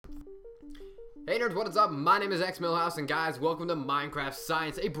Hey nerds, what is up? My name is X Millhouse, and guys, welcome to Minecraft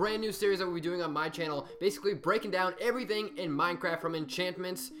Science, a brand new series that we'll be doing on my channel, basically breaking down everything in Minecraft from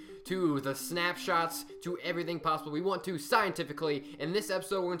enchantments to the snapshots to everything possible we want to scientifically. In this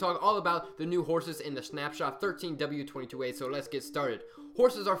episode, we're going to talk all about the new horses in the Snapshot 13W22A, so let's get started.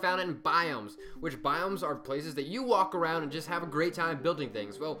 Horses are found in biomes, which biomes are places that you walk around and just have a great time building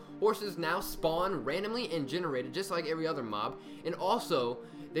things. Well, horses now spawn randomly and generated just like every other mob, and also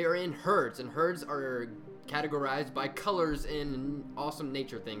they are in herds, and herds are categorized by colors and awesome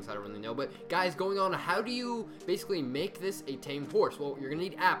nature things. I don't really know, but guys, going on, how do you basically make this a tamed horse? Well, you're gonna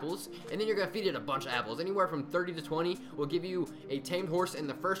need apples, and then you're gonna feed it a bunch of apples. Anywhere from 30 to 20 will give you a tamed horse in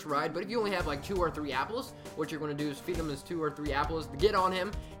the first ride, but if you only have like 2 or 3 apples, what you're gonna do is feed him his 2 or 3 apples, get on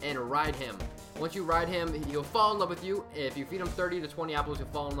him, and ride him. Once you ride him, he'll fall in love with you. If you feed him 30 to 20 apples, he'll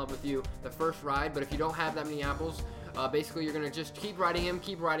fall in love with you the first ride, but if you don't have that many apples, basically you're gonna just keep riding him, and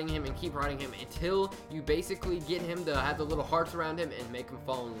keep riding him until you basically get him to have the little hearts around him and make him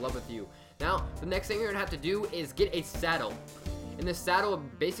fall in love with you. Now, the next thing you're gonna have to do is get a saddle. And this saddle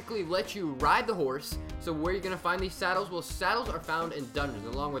basically lets you ride the horse. So where you're gonna find these saddles? Well, saddles are found in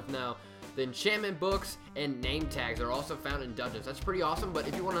dungeons, along with now the enchantment books and name tags are also found in dungeons. That's pretty awesome, but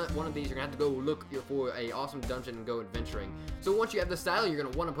if you want one of these, you're gonna have to go look for a awesome dungeon and go adventuring. So once you have the saddle, you're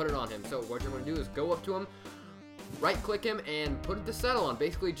gonna want to put it on him. So what you're gonna do is go up to him, right click him, and put the saddle on,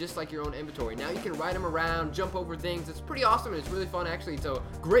 basically just like your own inventory. Now you can ride him around, jump over things. It's pretty awesome, and it's really fun actually. It's a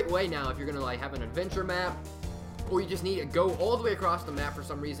great way now if you're gonna like have an adventure map, or you just need to go all the way across the map for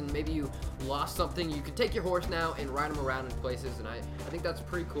some reason. Maybe you lost something. You can take your horse now and ride him around in places, and I think that's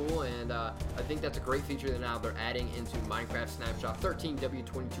pretty cool, and I think that's a great feature that now they're adding into Minecraft Snapshot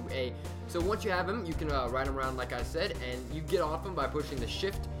 13W22A. So once you have him, you can ride him around like I said, and you get off him by pushing the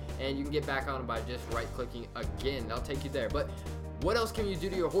shift, and you can get back on him by just right clicking again. That'll take you there. But what else can you do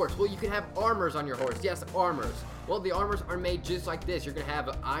to your horse? Well, you can have armors on your horse. Yes, armors. Well, the armors are made just like this. You're gonna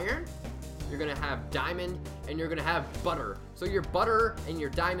have iron, you're gonna have diamond, and you're gonna have butter. So your butter and your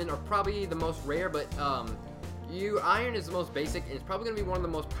diamond are probably the most rare, but iron is the most basic, and it's probably gonna be one of the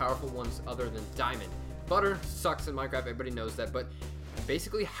most powerful ones other than diamond. Butter sucks in Minecraft, everybody knows that, but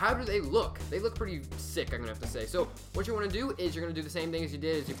basically, how do they look? They look pretty sick, I'm gonna have to say. So what you want to do is you're gonna do the same thing as you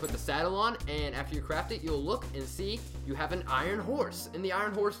did, is you put the saddle on, and after you craft it, you'll look and see you have an iron horse. And the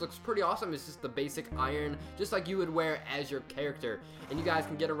iron horse looks pretty awesome. It's just the basic iron, just like you would wear as your character. And you guys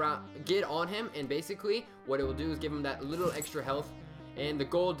can get on him, and basically what it will do is give him that little extra health. And the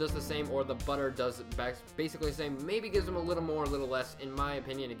gold does the same, or the butter does basically the same. Maybe gives them a little more, a little less. In my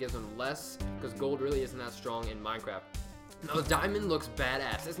opinion, it gives them less, because gold really isn't that strong in Minecraft. Now, the diamond looks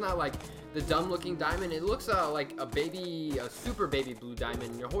badass. It's not like the dumb looking diamond. It looks like a super baby blue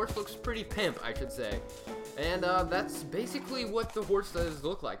diamond. Your horse looks pretty pimp, I should say. And that's basically what the horse does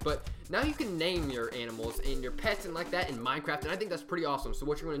look like. But now you can name your animals and your pets and like that in Minecraft, and I think that's pretty awesome. So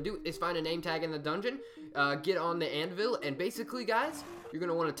what you're going to do is find a name tag in the dungeon, get on the anvil, and basically, guys, you're going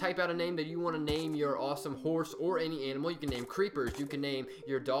to want to type out a name that you want to name your awesome horse or any animal. You can name creepers, you can name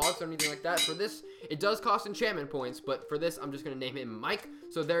your dogs or anything like that. For this, it does cost enchantment points, but for this, I'm just going to name him Mike.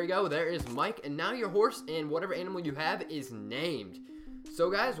 So there you go, there is Mike, and now your horse and whatever animal you have is named. So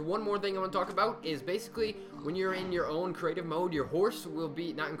guys, one more thing I want to talk about is basically when you're in your own creative mode, your horse will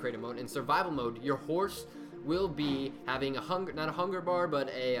be, not in creative mode, in survival mode, your horse will be having not a hunger bar, but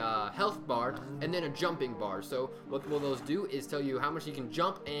a health bar, and then a jumping bar. So what will those do is tell you how much he can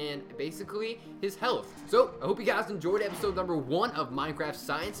jump and basically his health. So I hope you guys enjoyed episode number 1 of Minecraft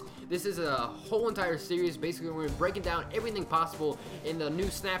Science. This is a whole entire series. Basically, we're breaking down everything possible in the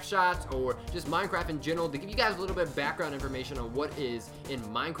new snapshots or just Minecraft in general to give you guys a little bit of background information on what is in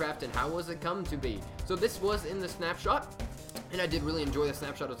Minecraft and how was it come to be. So this was in the snapshot, and I did really enjoy the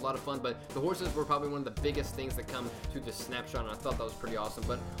snapshot. It was a lot of fun, but the horses were probably one of the biggest things that come to the snapshot, and I thought that was pretty awesome.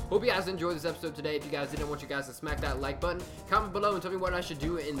 But hope you guys enjoyed this episode today. If you guys did, I want you guys to smack that like button, comment below, and tell me what I should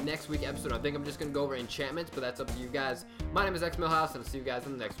do in next week's episode. I think I'm just going to go over enchantments, but that's up to you guys. My name is X Millhouse, and I'll see you guys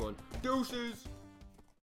in the next one. Deuces!